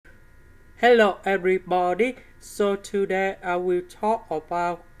Hello everybody, so today I will talk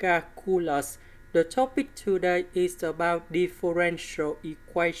about calculus. The topic today is about differential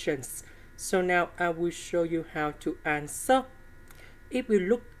equations. So now I will show you how to answer. If we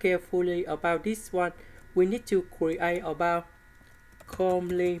look carefully about this one, we need to create about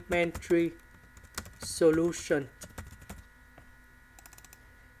complementary solution.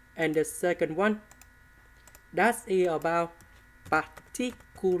 And the second one, that is about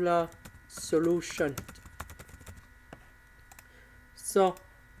particular solution. So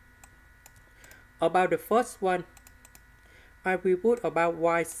about the first one, I will put about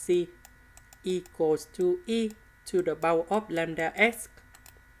yc equals to e to the power of lambda x.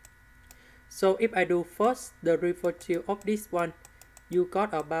 So if I do first the derivative of this one, you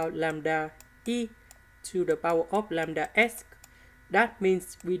got about lambda e to the power of lambda x. That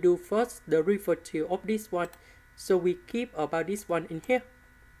means we do first the derivative of this one, so we keep about this one in here.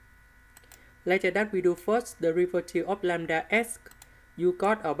 Later that we do first the derivative of lambda x, you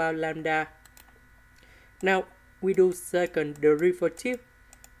got about lambda. Now we do second derivative,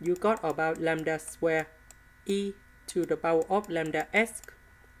 you got about lambda square e to the power of lambda x.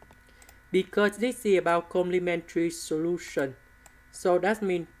 Because this is about complementary solution, so that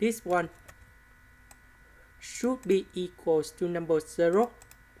means this one should be equals to number 0.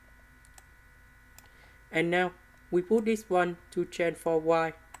 And now we put this one to change for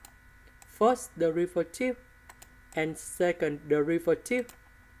y. First derivative and second derivative.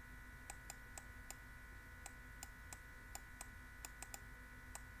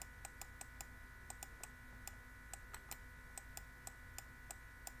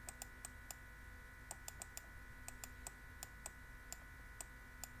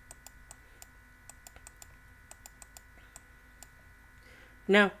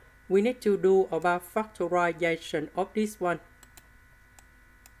 Now we need to do about factorization of this one.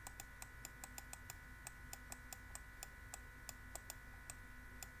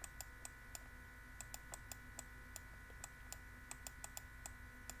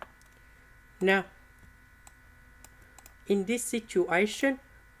 Now, in this situation,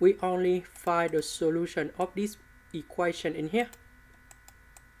 we only find the solution of this equation in here.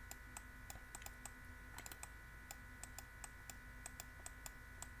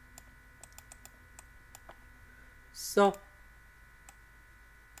 So,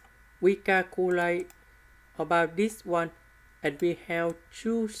 we calculate about this one, and we have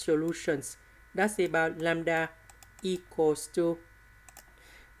two solutions. That's about lambda equals to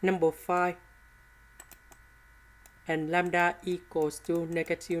number 5. And lambda equals to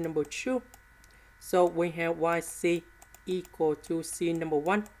negative number 2. So we have yc equal to c number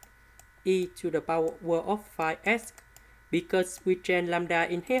 1 e to the power of 5s, because we change lambda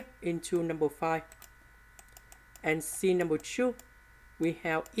in here into number 5. And c number 2, we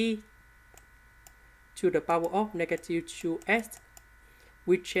have e to the power of negative 2s.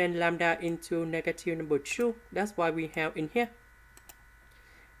 We change lambda into negative number 2, that's why we have in here.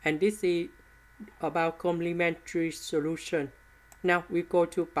 And this is about complementary solution. Now we go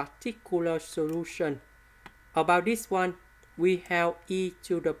to particular solution. About this one, we have e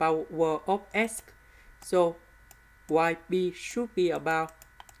to the power of s. So yb should be about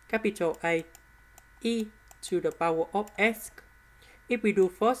capital A e to the power of s. If we do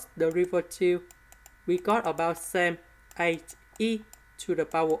first the derivative, we got about same 8e to the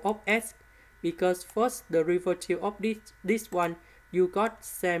power of s, because first the derivative of this one, you got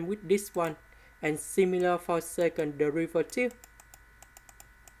same with this one, and similar for second derivative.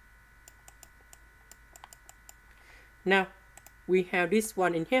 Now we have this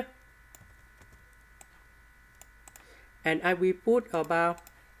one in here, and I will put about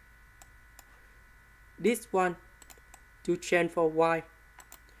this one to change for y.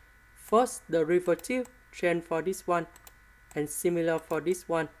 First derivative, change for this one, and similar for this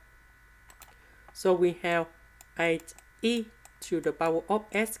one. So we have 8e to the power of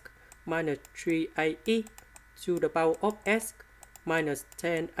s minus 3ae to the power of s minus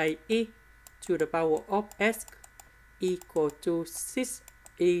 10ae to the power of s equal to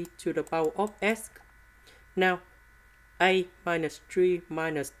 6e to the power of s. Now a minus 3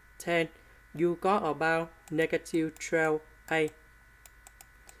 minus 10, you got about negative 12a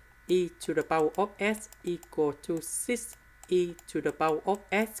e to the power of s equal to 6e to the power of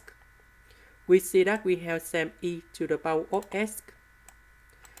s. We see that we have same e to the power of s.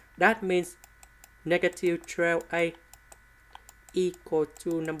 That means negative 12a equal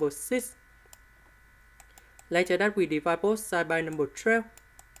to number 6. Later that we divide both sides by number 12.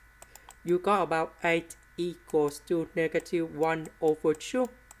 You got about 8 equals to negative 1 over 2.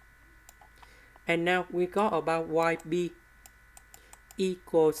 And now we got about yb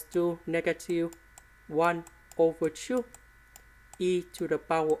equals to negative 1 over 2 e to the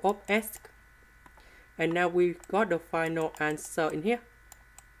power of s. And now we got the final answer in here.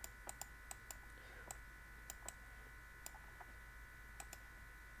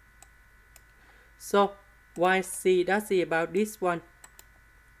 So YC, that's it about this one.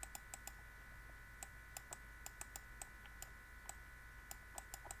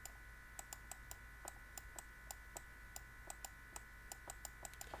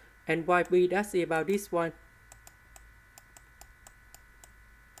 And YB, that's it about this one.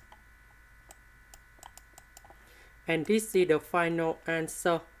 And this is the final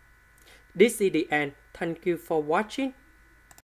answer. This is the end. Thank you for watching.